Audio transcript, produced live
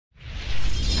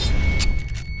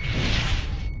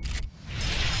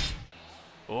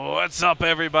What's up,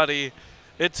 everybody?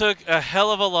 It took a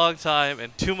hell of a long time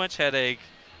and too much headache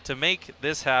to make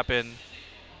this happen.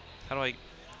 How do I...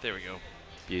 There we go.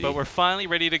 Beauty. But we're finally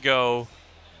ready to go.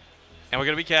 And we're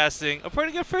going to be casting a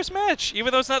pretty good first match.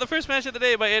 Even though it's not the first match of the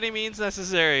day by any means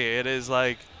necessary. It is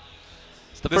like...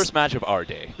 It's the first match of our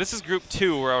day. This is Group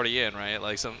 2 we're already in, right?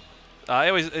 Like some...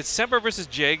 anyways, it's Semper versus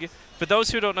Jig. For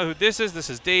those who don't know who this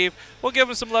is Dave. We'll give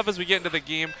him some love as we get into the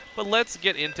game. But let's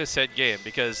get into said game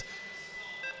because...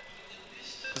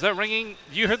 Is that ringing?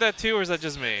 You heard that too, or is that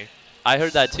just me? I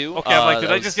heard that too. Okay, I'm like,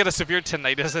 did I just get a severe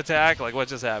tinnitus attack? Like, what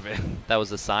just happened? That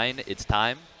was a sign. It's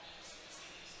time.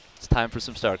 It's time for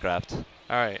some StarCraft.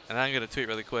 All right, and I'm going to tweet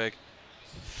really quick.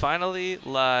 Finally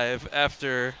live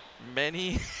after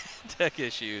many tech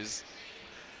issues.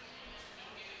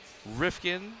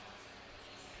 Rifkin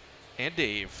and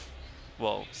Dave.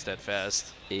 Well,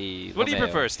 Steadfast. What do you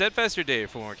prefer, Steadfast or Dave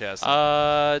for when we're casting?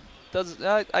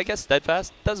 I guess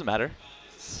Steadfast. Doesn't matter.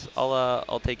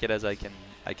 I'll take it as I can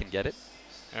get it.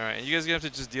 All right, and you guys are gonna have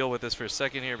to just deal with this for a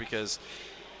second here because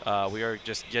we are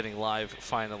just getting live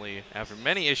finally after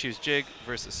many issues. Jig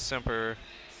versus Semper.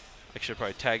 I should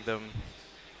probably tag them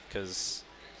because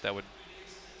that would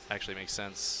actually make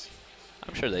sense.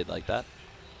 I'm sure they'd like that.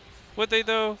 Would they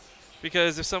though?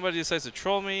 Because if somebody decides to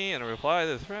troll me and reply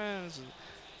to the threads,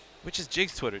 which is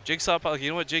Jig's Twitter. Jigsaw,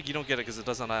 you know what, Jig? You don't get it because it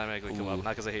doesn't automatically come up.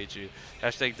 Not because I hate you.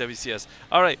 Hashtag WCS.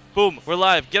 All right, boom, we're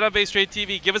live. Get on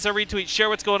BaseTradeTV. Give us a retweet. Share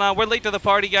what's going on. We're late to the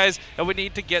party, guys, and we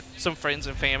need to get some friends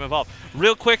and fam involved.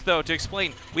 Real quick, though, to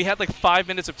explain, we had like 5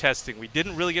 minutes of testing. We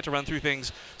didn't really get to run through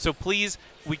things, so please,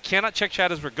 we cannot check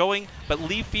chat as we're going, but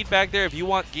leave feedback there. If you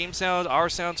want game sounds, our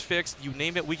sounds fixed, you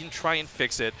name it, we can try and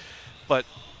fix it. But,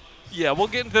 yeah, we'll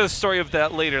get into the story of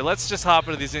that later. Let's just hop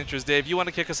into these intros. Dave, you want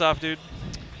to kick us off, dude?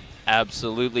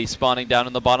 Absolutely. Spawning down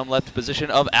in the bottom left position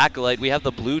of Acolyte, we have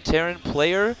the blue Terran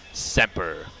player,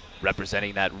 Semper,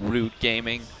 representing that Root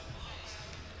Gaming.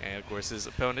 And, of course, his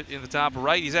opponent in the top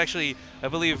right. He's actually, I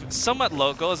believe, somewhat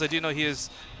local, as I do know he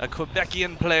is a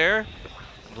Quebecian player.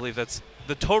 I believe that's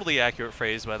the totally accurate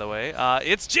phrase, by the way.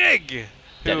 It's Jig!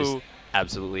 That is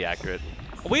absolutely accurate.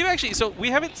 We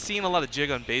haven't seen a lot of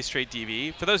Jig on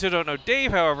BaseTradeTV. For those who don't know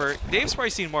Dave, however, Dave's probably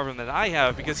seen more of him than I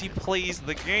have because he plays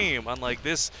the game, unlike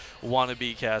this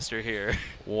wannabe caster here.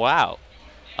 Wow.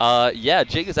 Yeah,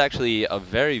 Jig is actually a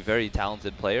very, very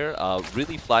talented player.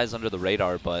 Really flies under the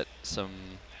radar, but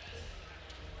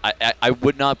I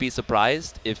would not be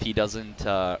surprised if he doesn't,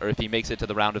 or if he makes it to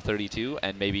the round of 32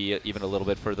 and maybe even a little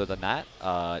bit further than that.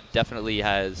 Definitely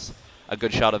has a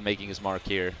good shot of making his mark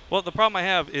here. Well, the problem I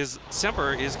have is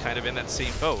Semper is kind of in that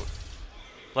same boat.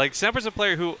 Like, Semper's a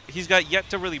player who he's got yet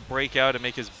to really break out and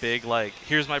make his big, like,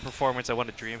 here's my performance, I want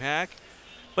a DreamHack.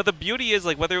 But the beauty is,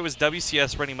 like, whether it was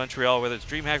WCS running Montreal, whether it's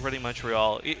DreamHack running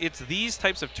Montreal, it's these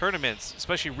types of tournaments,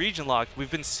 especially region locked, we've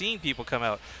been seeing people come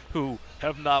out who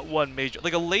have not won major.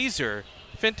 Like a Laser,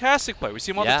 fantastic player. We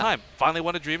see him all the time. Finally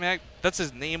won a DreamHack. That's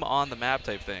his name on the map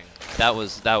type thing. That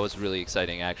was really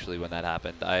exciting, actually, when that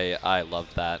happened. I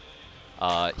loved that.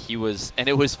 And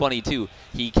it was funny too.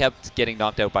 He kept getting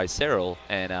knocked out by Cyril,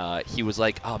 and he was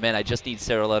like, "Oh man, I just need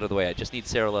Cyril out of the way. I just need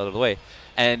Cyril out of the way."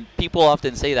 And people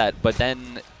often say that, but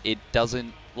then it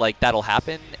doesn't. Like, that'll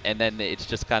happen, and then it's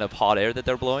just kind of hot air that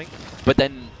they're blowing. But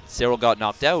then Cyril got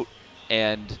knocked out,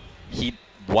 and he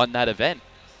won that event.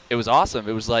 It was awesome.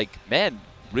 It was like, man,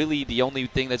 really, the only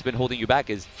thing that's been holding you back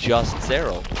is just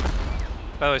Cyril.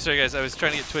 By the way, sorry guys, I was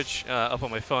trying to get Twitch up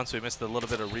on my phone, so we missed a little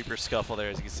bit of Reaper scuffle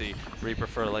there. As you can see, Reaper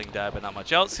for a letting die, but not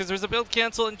much else, because there's a build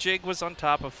cancel and Jig was on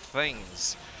top of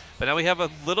things. But now we have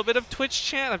a little bit of Twitch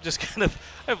chat.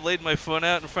 I've laid my phone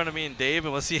out in front of me and Dave,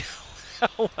 and we'll see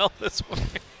how well this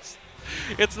works.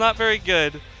 It's not very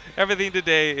good. Everything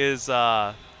today is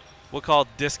we'll call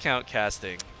discount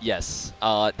casting. Yes,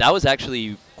 that was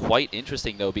actually quite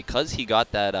interesting though, because he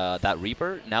got that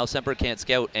Reaper. Now Semper can't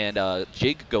scout, and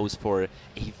Jig goes for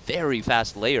a very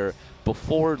fast layer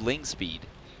before Ling speed.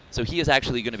 So he is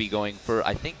actually going to be going for,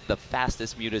 I think, the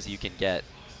fastest mutas you can get.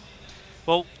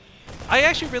 Well, I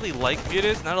actually really like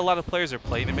mutas. Not a lot of players are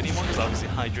playing them anymore because obviously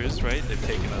Hydra's, right? They've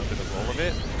taken over the role of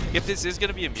it. If this is going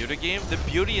to be a muta game, the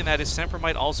beauty in that is Semper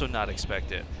might also not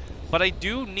expect it. But I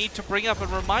do need to bring up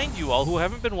and remind you all who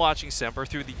haven't been watching Semper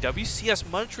through the WCS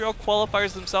Montreal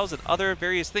qualifiers themselves and other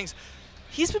various things.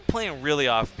 He's been playing really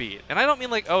offbeat. And I don't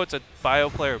mean like, oh, it's a bio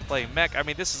player playing mech. I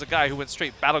mean, this is a guy who went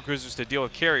straight battlecruisers to deal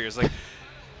with carriers. Like,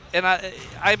 and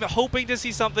I'm hoping to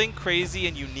see something crazy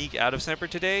and unique out of Semper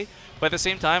today. But at the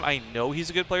same time, I know he's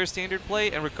a good player standard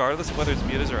play. And regardless of whether it's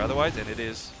mutas or otherwise, and it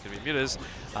is going to be mutas,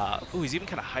 ooh, he's even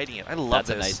kind of hiding it. I love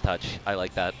this. That's a nice touch. I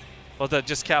like that. well, to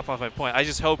just cap off my point, I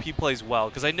just hope he plays well,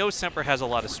 because I know Semper has a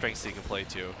lot of strengths he can play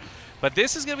too. But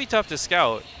this is going to be tough to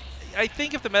scout. I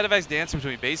think if the medevac's dancing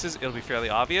between bases, it'll be fairly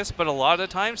obvious, but a lot of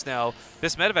times now,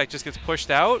 this medevac just gets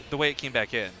pushed out the way it came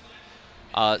back in.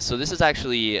 So this is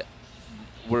actually,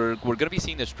 we're going to be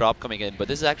seeing this drop coming in, but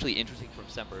this is actually interesting from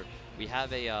Semper. We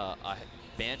have a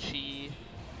Banshee,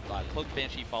 Cloaked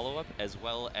Banshee follow-up, as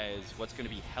well as what's going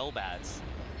to be Hellbats.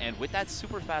 And with that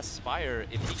super fast Spire,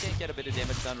 if he can't get a bit of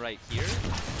damage done right here,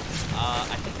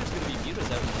 I think there's going to be Mutas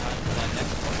out in time for that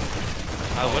next one.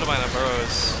 What am I on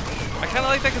Burrows? I kind of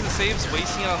like that because it saves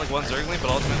wasting it on like one Zergling, but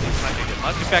ultimately it's not going to get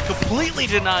much. In fact, completely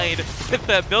denied with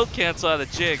that build cancel out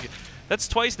of Jig. That's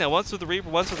twice now, once with the Reaper,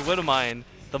 once with the Widowmine.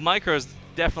 The Micro's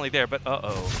definitely there, but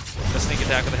uh-oh. The sneak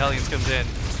attack with the Hellions comes in.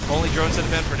 Only drones in the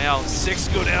pen for now. 6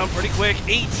 go down pretty quick.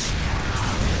 8!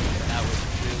 That was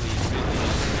really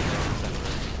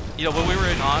you know, when we were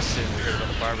in Austin, we heard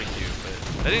about the barbecue,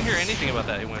 but I didn't hear anything about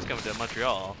that when it was coming to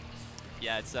Montreal.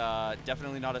 Yeah, it's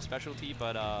definitely not a specialty,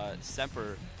 but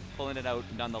Semper pulling it out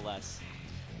nonetheless.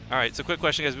 All right, so quick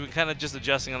question, guys. We've been kind of just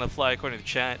adjusting on the fly according to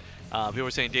chat. People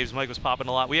were saying Dave's mic was popping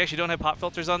a lot. We actually don't have pop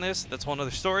filters on this. That's a whole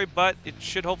other story, but it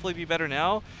should hopefully be better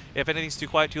now. If anything's too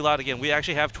quiet, too loud, again, we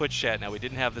actually have Twitch chat now. We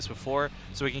didn't have this before,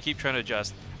 so we can keep trying to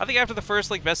adjust. I think after the first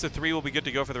like best of 3, we'll be good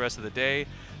to go for the rest of the day.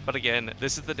 But again,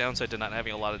 this is the downside to not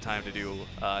having a lot of time to do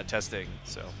testing.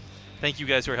 So thank you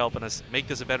guys for helping us make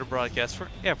this a better broadcast for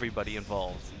everybody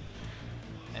involved.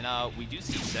 And we do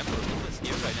see Semper with this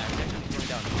gear right now. He's actually throwing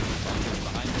down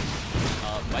behind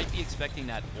him. Might be expecting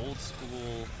that old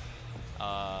school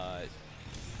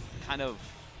kind of...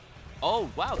 Oh,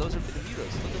 wow, those are the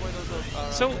Mutas. Look at where those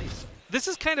are So, placed. This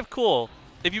is kind of cool.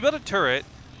 If you build a turret,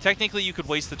 technically you could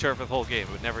waste the turret for the whole game.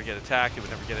 It would never get attacked. It would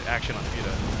never get an action on the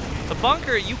Muta. The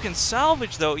bunker you can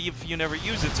salvage, though, if you never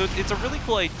use it. So it's a really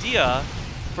cool idea,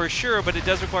 for sure, but it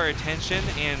does require attention,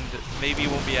 and maybe it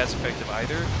won't be as effective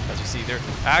either. As you see, they're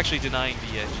actually denying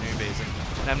the engineering base.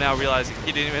 And I'm now realizing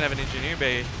he didn't even have an engineering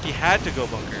bay. He had to go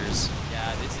bunkers.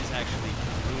 Yeah, this is actually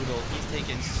brutal. He's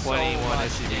taken so 21 much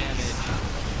SCVs. damage.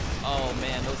 Oh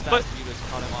man, those fast Mutas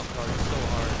caught him off guard so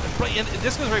hard. Right, and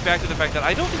this goes right back to the fact that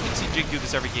I don't think we'd see Jig do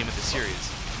this every game of the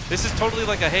series. This is totally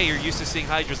like a, hey, you're used to seeing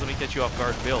Hydras, let me catch you off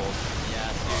guard build. Yeah,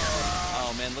 seriously.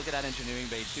 Oh man, look at that engineering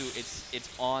bay too. It's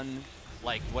on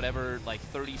like whatever, like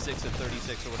 36 and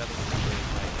 36 or whatever the number is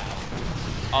right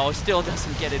now. Oh, still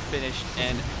doesn't get it finished,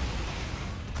 and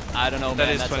I don't know, that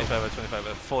man. That is that's 25 out of 25,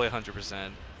 but fully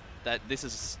 100%. This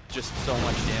is just so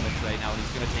much damage right now, and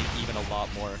he's going to take even a lot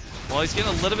more. Well, he's getting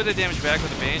a little bit of damage back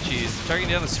with the Banshees. Targeting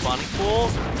down the spawning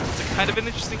pool, it's a kind of an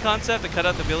interesting concept to cut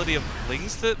out the ability of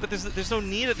Lings, but there's no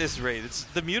need at this rate. It's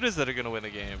the Mutas that are going to win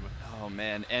the game. Oh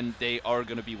man, and they are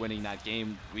going to be winning that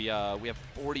game. We have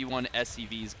 41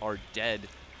 SCVs are dead.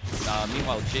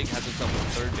 Meanwhile, Jig has himself a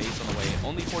third base on the way.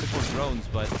 Only 44 drones,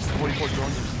 but 44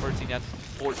 drones are converting at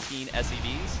 14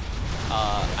 SCVs.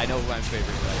 I know who I'm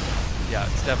favoring right now. Yeah,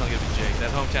 it's definitely going to be Jig.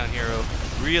 That hometown hero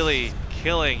really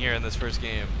killing here in this first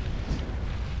game.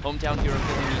 Hometown hero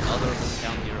killing the other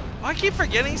hometown hero. I keep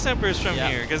forgetting Semper's from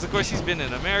here, because of course he's been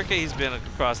in America, he's been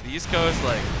across the East Coast,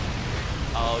 like...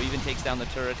 Oh, even takes down the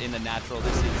turret in the natural.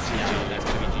 This is, yeah, that's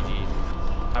going to be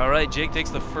GG. All right, Jig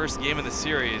takes the first game of the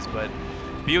series, but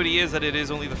beauty is that it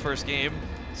is only the first game,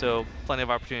 so plenty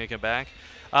of opportunity to come back.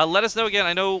 Let us know again.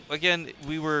 I know, again,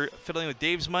 we were fiddling with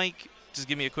Dave's mic. Just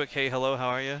give me a quick hey, hello, how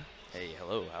are you? Hey,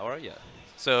 hello, how are you?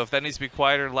 So if that needs to be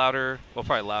quieter, louder, well,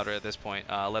 probably louder at this point,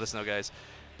 let us know, guys.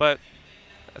 But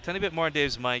a tiny bit more on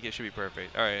Dave's mic, it should be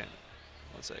perfect. All right,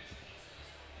 one sec.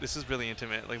 This is really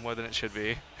intimate, like more than it should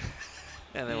be.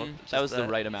 And then that was the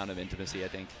right amount of intimacy, I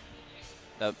think.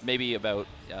 Maybe about,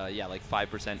 yeah, like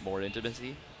 5% more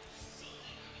intimacy.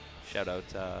 Shout out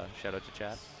to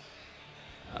chat.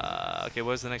 Okay,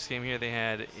 what was the next game here? They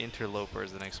had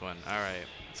Interlopers, the next one. All right,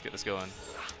 let's get this going.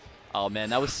 Oh man,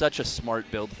 that was such a smart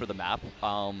build for the map.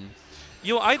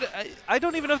 You know, I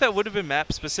don't even know if that would have been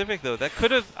map specific though. That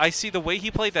could have. I see the way he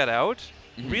played that out.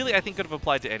 Really, I think could have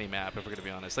applied to any map. If we're gonna be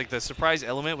honest, like the surprise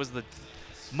element was the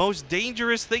most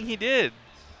dangerous thing he did.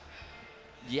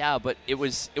 Yeah, but it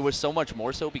was so much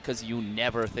more so because you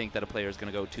never think that a player is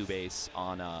gonna go 2-base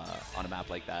on a map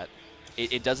like that.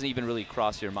 It doesn't even really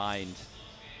cross your mind.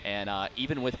 And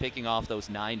even with picking off those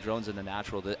 9 drones in the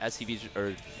natural, the SCVs,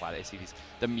 or wow, the SCVs,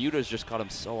 the Mutas just caught him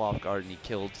so off guard, and he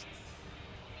killed.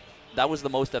 That was the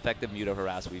most effective Muta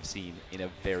harass we've seen in a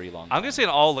very long time. I'm going to say in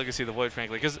all Legacy of the Void,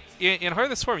 frankly, because in Heart of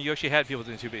the Swarm, you actually had people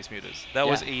doing 2-base Mutas. That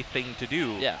was a thing to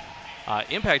do. Yeah.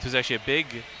 Impact was actually a big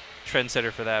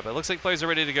trendsetter for that, but it looks like players are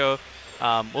ready to go.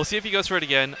 We'll see if he goes for it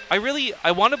again. I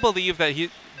want to believe that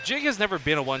Jig has never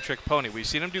been a one-trick pony. We've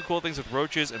seen him do cool things with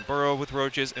roaches and burrow with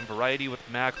roaches and variety with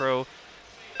macro.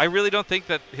 I really don't think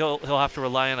that he'll have to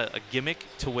rely on a gimmick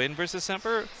to win versus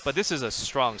Semper, but this is a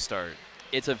strong start.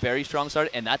 It's a very strong start,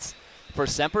 and that's for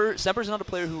Semper. Semper's not a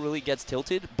player who really gets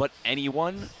tilted, but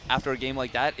anyone after a game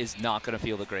like that is not going to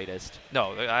feel the greatest.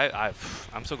 No,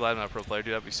 I'm so glad I'm not a pro player,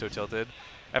 dude. I'd be so tilted.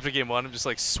 After game 1, I'm just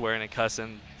like swearing and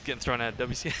cussing, getting thrown out of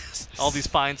WCS. All these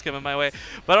fines coming my way.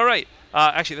 But all right.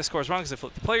 Actually, this score is wrong because I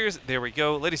flipped the players. There we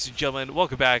go. Ladies and gentlemen,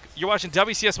 welcome back. You're watching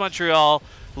WCS Montreal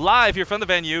live here from the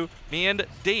venue. Me and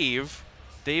Dave,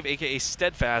 a.k.a.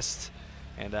 Steadfast.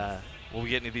 And we'll be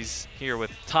getting to these here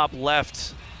with top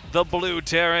left, the Blue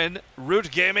Terran,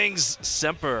 Root Gaming's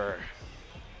Semper.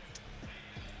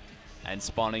 And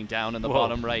spawning down in the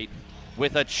bottom right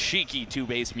with a cheeky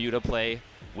 2-base Muta play,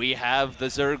 we have the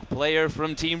Zerg player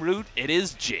from Team Root. It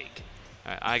is Jig.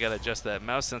 All right, I got to adjust that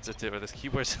mouse sensitivity, or this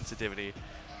keyboard sensitivity.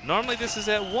 Normally this is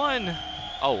at 1.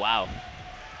 Oh, wow.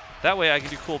 That way I can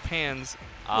do cool pans.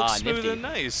 Looks smooth nifty. and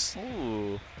nice.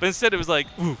 Ooh. But instead it was like,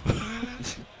 ooh.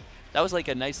 That was like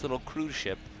a nice little cruise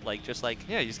ship. Like, just like,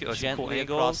 yeah, you just get like gently some cool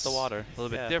angles, across the water. A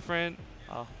little bit different.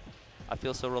 Oh, I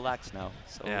feel so relaxed now.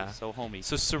 So homey.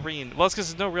 So serene. Well, it's because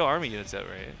there's no real army units out,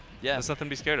 right? Yeah. There's nothing to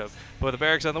be scared of. But with the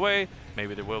barracks on the way,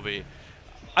 maybe there will be.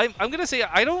 I'm going to say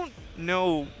I don't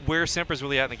know where Semper's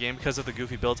really at in the game because of the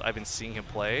goofy builds I've been seeing him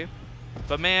play.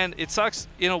 But, man, it sucks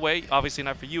in a way, obviously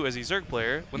not for you as a Zerg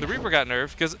player, when the Reaper got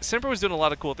nerfed, because Semper was doing a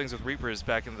lot of cool things with Reapers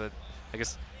back in the, I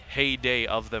guess, heyday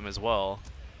of them as well.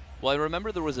 Well, I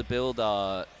remember there was a build,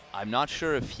 I'm not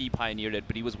sure if he pioneered it,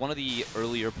 but he was one of the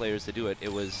earlier players to do it.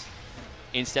 It was,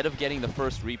 instead of getting the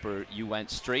first Reaper, you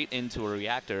went straight into a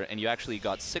reactor, and you actually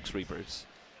got 6 Reapers.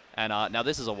 And now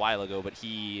this is a while ago, but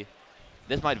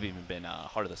this might have even been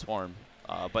Heart of the Swarm,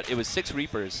 but it was 6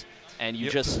 Reapers, and you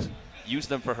just use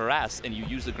them for harass, and you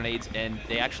use the grenades, and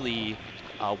they actually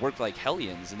worked like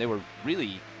Hellions, and they were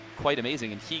really quite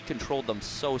amazing, and he controlled them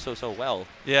so well.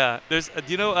 Yeah, there's, do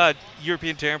you know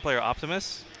European Terran player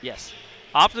Optimus? Yes.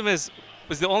 Optimus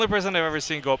was the only person I've ever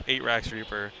seen go up 8 racks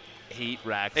Reaper. 8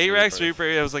 racks 8 racks Reaper.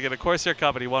 It was like in a Corsair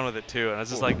Cup, and he won with it too, and I was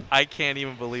just like, I can't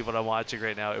even believe what I'm watching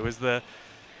right now. It was the,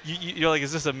 you're like,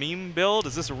 is this a meme build?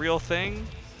 Is this a real thing?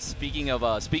 Speaking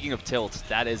of tilt,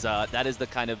 that is the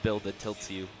kind of build that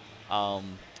tilts you.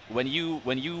 When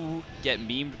you get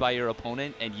memed by your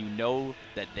opponent and you know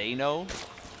that they know,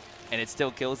 and it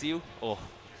still kills you, oh,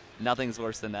 nothing's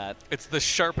worse than that. It's the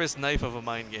sharpest knife of a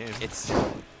mind game.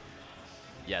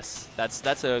 Yes,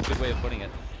 that's a good way of putting it.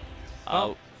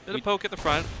 Well, bit of poke at the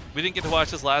front. We didn't get to watch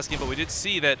this last game, but we did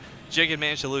see that Jig had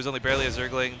managed to lose only barely a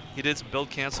Zergling. He did some build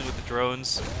canceling with the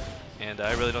drones, and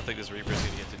I really don't think this Reaper is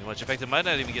going to get too much. In fact, it might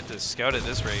not even get to scout at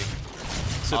this rate.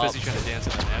 So busy trying to dance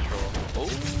in the natural.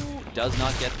 Oh, does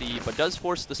not get but does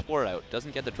force the Spore out.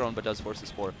 Doesn't get the drone, but does force the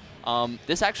Spore.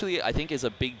 This actually, I think, is a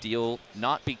big deal,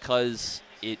 not because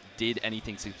it did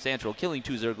anything substantial. Killing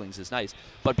 2 Zerglings is nice,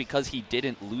 but because he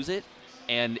didn't lose it,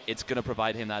 and it's going to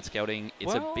provide him that scouting.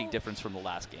 It's a big difference from the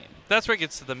last game. That's where it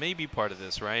gets to the maybe part of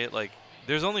this, right? Like,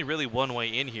 there's only really one way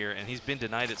in here, and he's been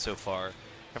denied it so far.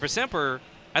 And for Semper,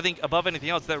 I think above anything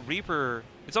else, that Reaper,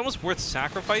 it's almost worth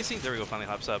sacrificing. There we go, finally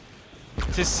hops up.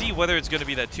 To see whether it's going to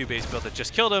be that 2-base build that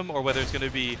just killed him, or whether it's going to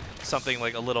be something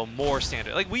like a little more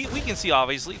standard. Like, we can see,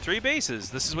 obviously, 3 bases.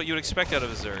 This is what you would expect out of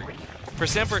a Zerg. For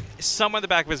Semper, somewhere in the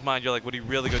back of his mind, you're like, would he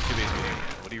really go 2-base building?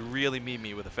 Would he really meet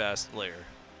me with a fast layer?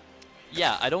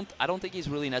 Yeah, I don't think he's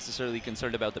really necessarily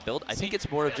concerned about the build. I think it's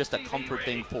more of just a comfort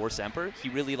thing for Semper. He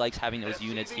really likes having those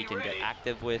units he can get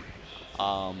active with,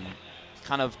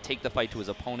 kind of take the fight to his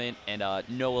opponent, and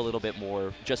know a little bit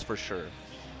more just for sure.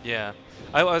 Yeah.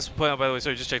 I was pointing out, by the way,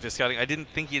 sorry, just checked his scouting. I didn't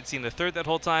think he had seen the 3rd that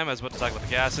whole time. I was about to talk about the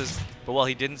gases. But while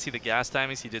he didn't see the gas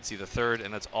timings, he did see the 3rd,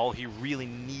 and that's all he really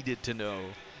needed to know.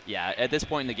 Yeah, at this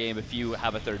point in the game, if you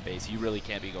have a 3rd base, you really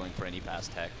can't be going for any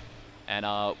fast tech. And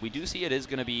we do see it is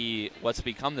going to be what's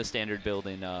become the standard build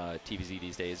in TvZ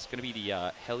these days. It's going to be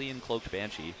the Hellion Cloaked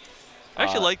Banshee. I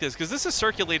actually like this, because this has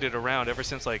circulated around ever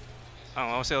since, like, I don't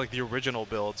know, I want to say, like, the original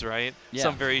builds, right? Yeah.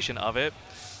 Some variation of it.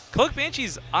 Cloaked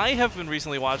Banshees, I have been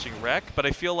recently watching Rec, but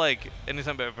I feel like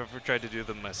anytime I've ever tried to do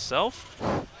them myself,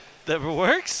 that never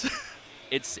works.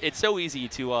 It's so easy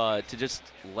to just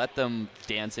let them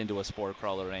dance into a Spore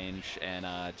Crawler range and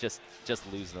just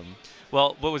lose them.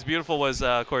 Well, what was beautiful was,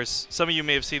 of course, some of you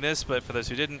may have seen this, but for those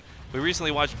who didn't, we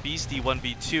recently watched Beastie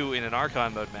 1v2 in an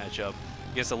Archon mode matchup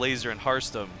against a Laser and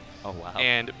Hearthstone. Oh, wow.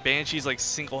 And Banshees, like,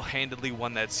 single-handedly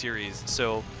won that series.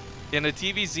 So in a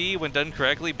TvZ, when done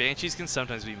correctly, Banshees can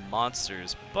sometimes be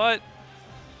monsters. But,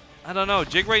 I don't know.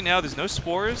 Jig right now, there's no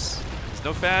Spores. There's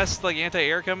no fast, like,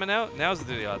 anti-air coming out. Now's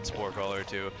the odd Spore Crawler,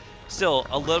 too. still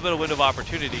a little bit of window of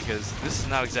opportunity because this is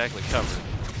not exactly covered.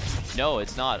 No,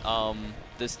 it's not.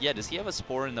 Yeah, does he have a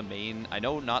Spore in the main? I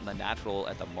know not in the natural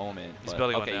at the moment. He's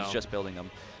building one okay, now. he's just building them.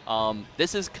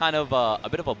 This is kind of a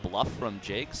bit of a bluff from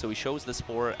Jig, so he shows the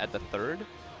Spore at the third,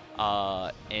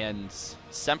 and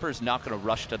Semper's not going to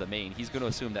rush to the main. He's going to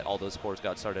assume that all those Spores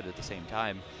got started at the same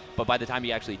time, but by the time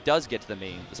he actually does get to the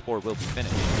main, the Spore will be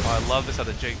finished. Oh, I love this out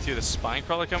of Jig too. The spine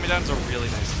crawler coming down is a really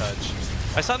nice touch.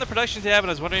 I saw in the production tab and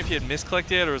I was wondering if he had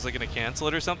misclicked it or was like going to cancel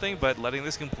it or something, but letting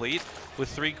this complete with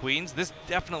 3 queens, this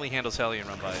definitely handles Hellion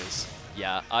run-bys.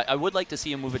 Yeah, I would like to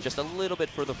see him move it just a little bit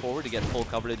further forward to get full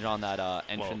coverage on that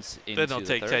entrance into then it'll the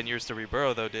take third. 10 years to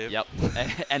reburrow though, Dave. Yep,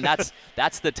 and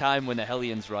that's the time when the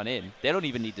Hellions run in. They don't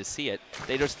even need to see it.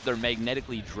 They're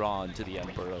magnetically drawn to the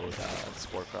unburrowed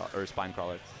spine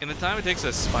crawler. In the time it takes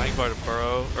a spine crawler to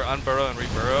burrow or unburrow and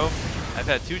reburrow, I've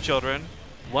had 2 children,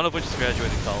 one of which has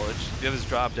graduated college, the other's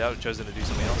dropped out and chosen to do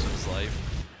something else with his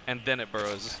life, and then it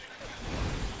burrows.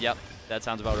 Yep, that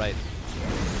sounds about right.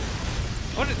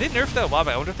 I wonder, they nerfed that a while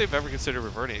back. I wonder if they've ever considered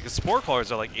reverting it, because Spore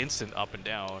crawlers are like instant up and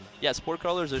down. Yeah, Spore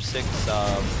crawlers are 6, spines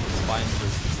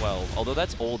are 12, although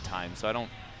that's old time, so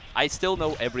I still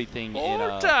know everything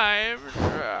old time!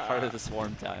 Part of the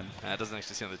swarm time. It doesn't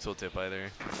actually see on the tooltip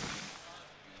either.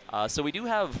 So we do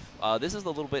have, this is a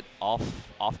little bit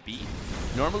offbeat.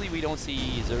 Normally we don't see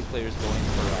Zerg players going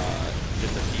for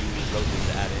just a few roaches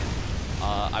to add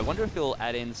in. I wonder if he'll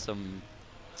add in some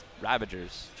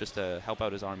Ravagers just to help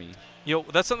out his army. You know,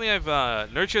 that's something I've,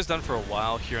 Nurture's done for a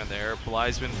while here and there.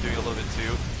 Bly's been doing a little bit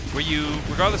too, where you,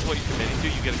 regardless of what you're committing to,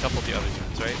 you get a couple of the other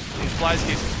turns, right? In Bly's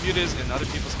case, it's Mutas. In other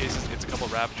people's cases, it's a couple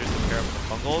of Ravagers to pair up with the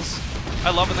Fungals. I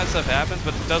love when that stuff happens,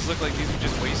 but it does look like these are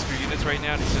just waster units right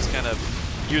now, and he's just kind of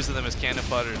using them as cannon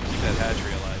fodder to keep that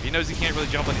hatchery alive. He knows he can't really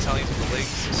jump on these Hellions with the legs,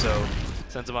 so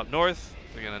sends them up north.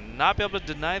 They're going to not be able to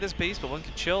deny this base, but one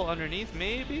can chill underneath,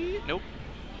 maybe? Nope.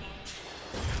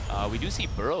 We do see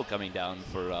Burrow coming down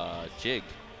for Jig.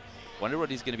 Wonder what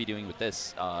he's going to be doing with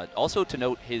this. Also to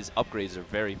note, his upgrades are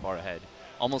very far ahead.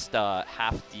 Almost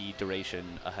half the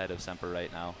duration ahead of Semper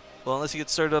right now. Well, unless he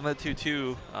gets started on that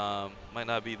 2-2, might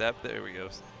not be that, there we go,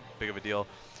 big of a deal.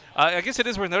 I guess it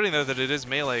is worth noting, though, that it is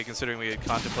melee, considering we had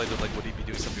contemplated, like, would he be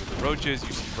doing something with the roaches?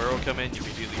 You see Burrow come in, you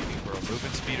immediately think Burrow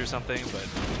movement speed or something, but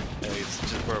it's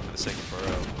just Burrow for the sake of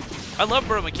Burrow. I love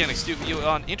Burrow mechanics, too.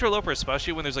 On Interloper,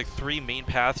 especially when there's, like, 3 main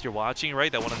paths you're watching, right?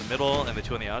 That one in the middle and the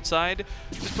 2 on the outside.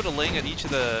 Just put a ling at each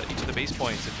of the base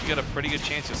points, and you got a pretty good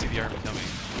chance you'll see the army coming.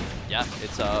 Yeah,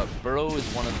 it's Burrow is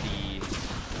one of the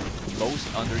most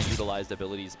underutilized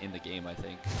abilities in the game, I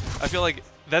think. I feel like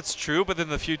that's true, but then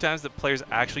the few times that players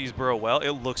actually use Burrow well,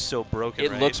 it looks so broken, It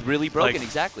right? looks really broken, like,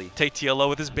 exactly. Take TLO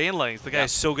with his Banelings. The guy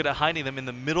is so good at hiding them in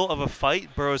the middle of a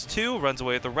fight. Burrows 2, runs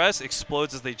away with the rest,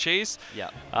 explodes as they chase. Yeah.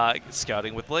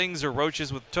 Scouting with Lings or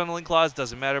Roaches with Tunneling Claws,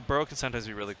 doesn't matter. Burrow can sometimes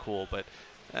be really cool, but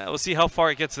we'll see how far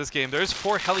it gets this game. There's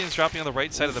 4 Hellions dropping on the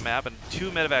right side of the map and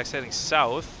 2 Medivacs heading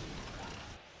south.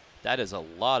 That is a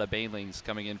lot of Banelings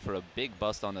coming in for a big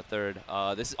bust on the third.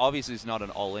 This obviously is not an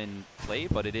all-in play,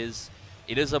 but it is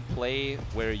a play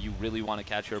where you really want to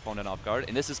catch your opponent off guard.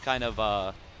 And this is kind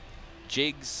of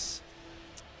Jig's.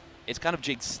 It's kind of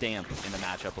Jig's stamp in the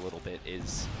matchup a little bit.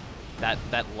 Is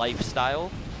that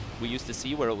lifestyle we used to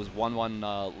see where it was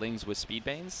 1-1 Lings with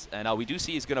Speedbanes, and we do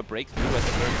see he's going to break through at the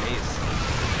third base.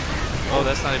 Oh,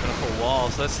 that's not even a full wall,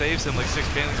 so that saves him like 6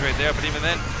 Banelings right there. But even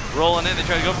then, rolling in, they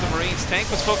try to go for the Marines.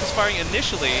 Tank was focus firing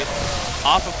initially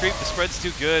off of creep. The spread's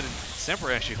too good, and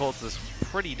Semper actually holds this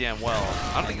pretty damn well.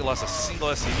 I don't think he lost a single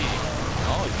SCV.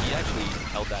 Oh, he actually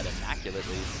held that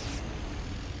immaculately.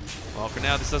 Well, for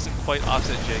now, this doesn't quite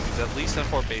offset Jig. He's at least on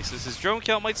 4 bases. His drone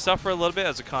count might suffer a little bit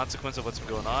as a consequence of what's been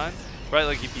going on. Right,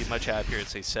 like he'd be much happier at,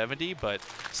 say, 70, but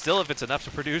still, if it's enough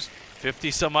to produce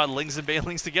 50-some-odd Lings and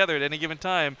Banelings together at any given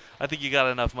time, I think you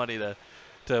got enough money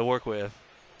to work with.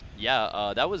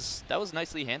 Yeah, that was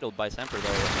nicely handled by Semper, though.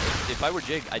 If I were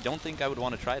Jig, I don't think I would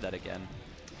want to try that again.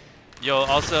 Yo,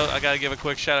 also, I got to give a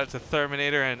quick shout-out to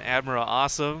Terminator and Admiral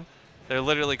Awesome. They're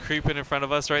literally creeping in front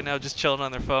of us right now, just chilling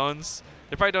on their phones.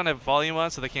 They probably don't have volume on,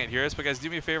 so they can't hear us, but guys, do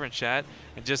me a favor in chat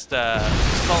and just call them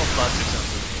butts or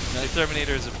something. The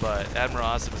Terminator is a butt. Admiral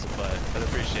Awesome is a butt. I'd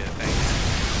appreciate it. Thanks.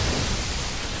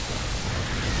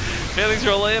 Banelings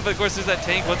roll in, but of course there's that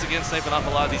tank once again sniping off a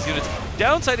lot of these units.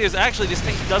 Downside is actually this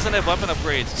tank doesn't have weapon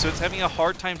upgrades, so it's having a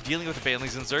hard time dealing with the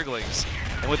Banelings and Zerglings.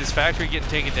 And with his factory getting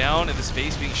taken down and this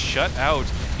base being shut out,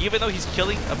 even though he's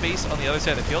killing a base on the other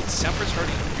side of the field, Semper's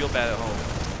hurting real bad at home.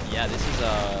 Yeah, this is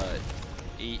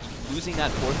losing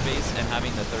that 4th base and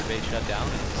having the 3rd base shut down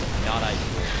is not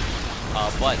ideal.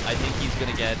 But I think he's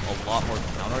going to get a lot more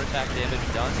counterattack damage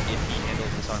done if he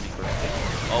handles this army correctly.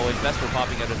 Oh, Investor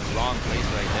popping out in the wrong place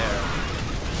right there.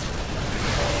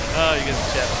 Oh, you guys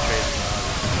are chatting trade.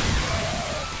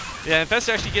 Yeah,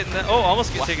 Infestor actually getting that. Oh,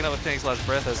 almost get taken out with Tank's last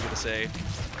breath, I was going to say.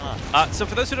 So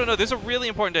for those who don't know, there's a really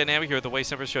important dynamic here with the way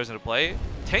Semper's chosen to play.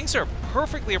 Tanks are a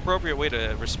perfectly appropriate way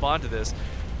to respond to this.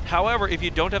 However, if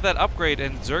you don't have that upgrade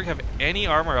and Zerg have any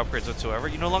armor upgrades whatsoever,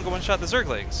 you no longer one-shot the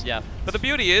Zerglings. Yeah. But the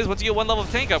beauty is, once you get one level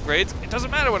of tank upgrades, it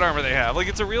doesn't matter what armor they have. Like,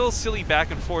 it's a real silly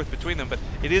back and forth between them, but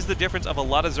it is the difference of a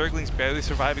lot of Zerglings barely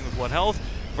surviving with 1 health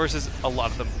versus a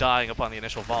lot of them dying upon the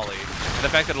initial volley. And the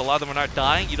fact that a lot of them are not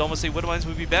dying, you'd almost say Woodmines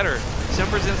would be better.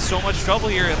 Semper's in so much trouble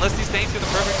here. Unless these tanks get the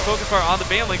perfect focus fire on the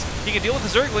Banelings, he can deal with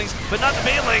the Zerglings, but not the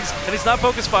Banelings, and he's not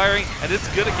focus firing, and it's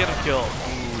gonna get him killed.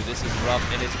 This is rough,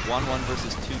 and it's 1-1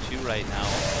 versus 2-2 right now.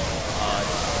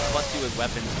 +2 with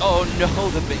weapons. Oh no,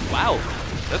 wow.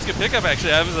 That's a good pickup,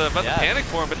 actually. I was about to panic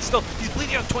for him, but still, he's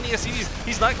bleeding out 20 SCVs.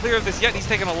 He's not clear of this yet. He's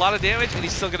taking a lot of damage, and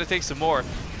he's still going to take some more.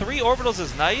 3 orbitals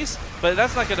is nice, but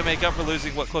that's not going to make up for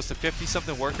losing, what, close to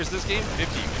 50-something workers this game?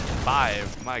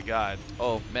 55. My God.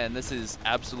 Oh, man, this is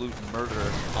absolute murder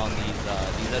on these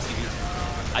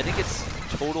SCVs. I think its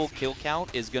total kill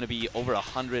count is going to be over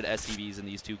 100 SCVs in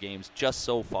these 2 games just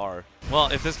so far. Well,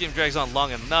 if this game drags on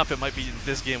long enough, it might be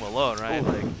this game alone, right?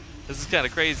 Like, this is kind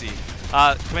of crazy.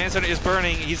 Command Center is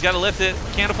burning. He's got to lift it.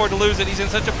 Can't afford to lose it. He's in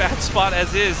such a bad spot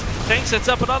as is. Tank sets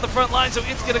up and on the front line, so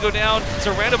it's going to go down.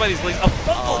 Surrounded by these leads. A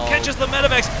fumble catches the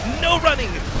Medivacs. No running.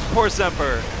 Poor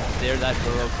Semper. There that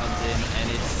burrow comes in,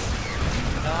 and it's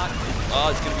not... Oh,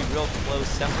 it's going to be real close.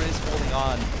 Semper is holding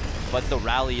on, but the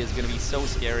rally is going to be so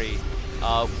scary.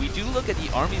 We do look at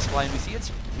the army supply, and we see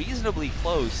it's reasonably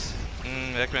close.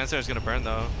 That Command Center is going to burn,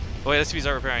 though. Oh, wait, SCVs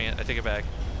are repairing it. I take it back.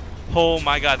 Oh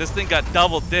my God, this thing got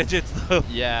double digits though.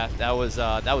 Yeah, that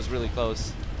was really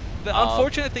close. The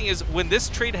unfortunate thing is, when this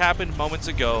trade happened moments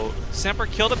ago, Semper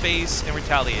killed a base and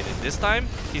retaliated. This time,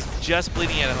 he's just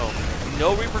bleeding at home.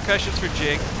 No repercussions for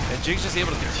Jig, and Jig's just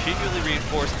able to continually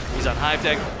reinforce. He's on high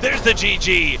tech. There's the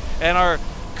GG, and our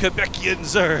Quebecian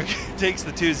Zerg takes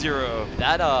the 2-0.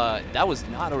 That was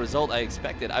not a result I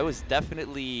expected. I was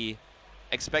definitely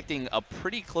expecting a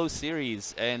pretty close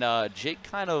series, and Jig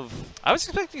kind of... I was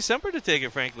expecting Semper to take it,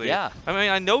 frankly. Yeah. I mean,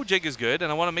 I know Jig is good, and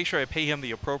I want to make sure I pay him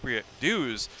the appropriate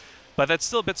dues, but that's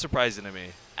still a bit surprising to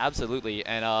me. Absolutely,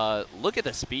 and look at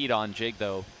the speed on Jig,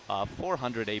 though.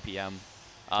 400 APM.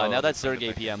 Now that's Zerg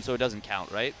APM, so it doesn't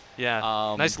count, right?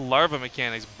 Yeah. Nice larva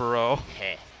mechanics, bro.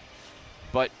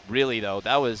 But really, though,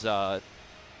 that was... that's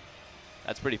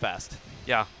pretty fast.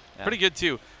 Yeah. Pretty good,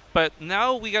 too. But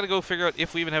now we got to go figure out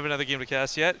if we even have another game to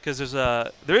cast yet, because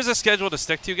there is a schedule to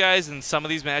stick to, guys, and some of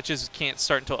these matches can't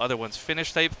start until other ones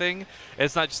finish type thing.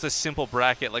 It's not just a simple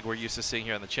bracket like we're used to seeing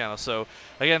here on the channel. So,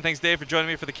 again, thanks, Dave, for joining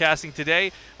me for the casting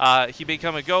today. He may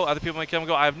come and go. Other people may come and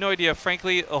go. I have no idea.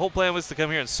 Frankly, the whole plan was to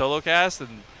come here and solo cast,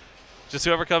 and just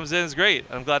whoever comes in is great.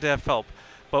 I'm glad to have help.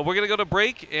 But we're going to go to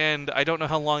break, and I don't know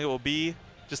how long it will be.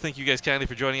 Just thank you guys kindly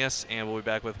for joining us, and we'll be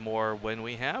back with more when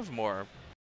we have more.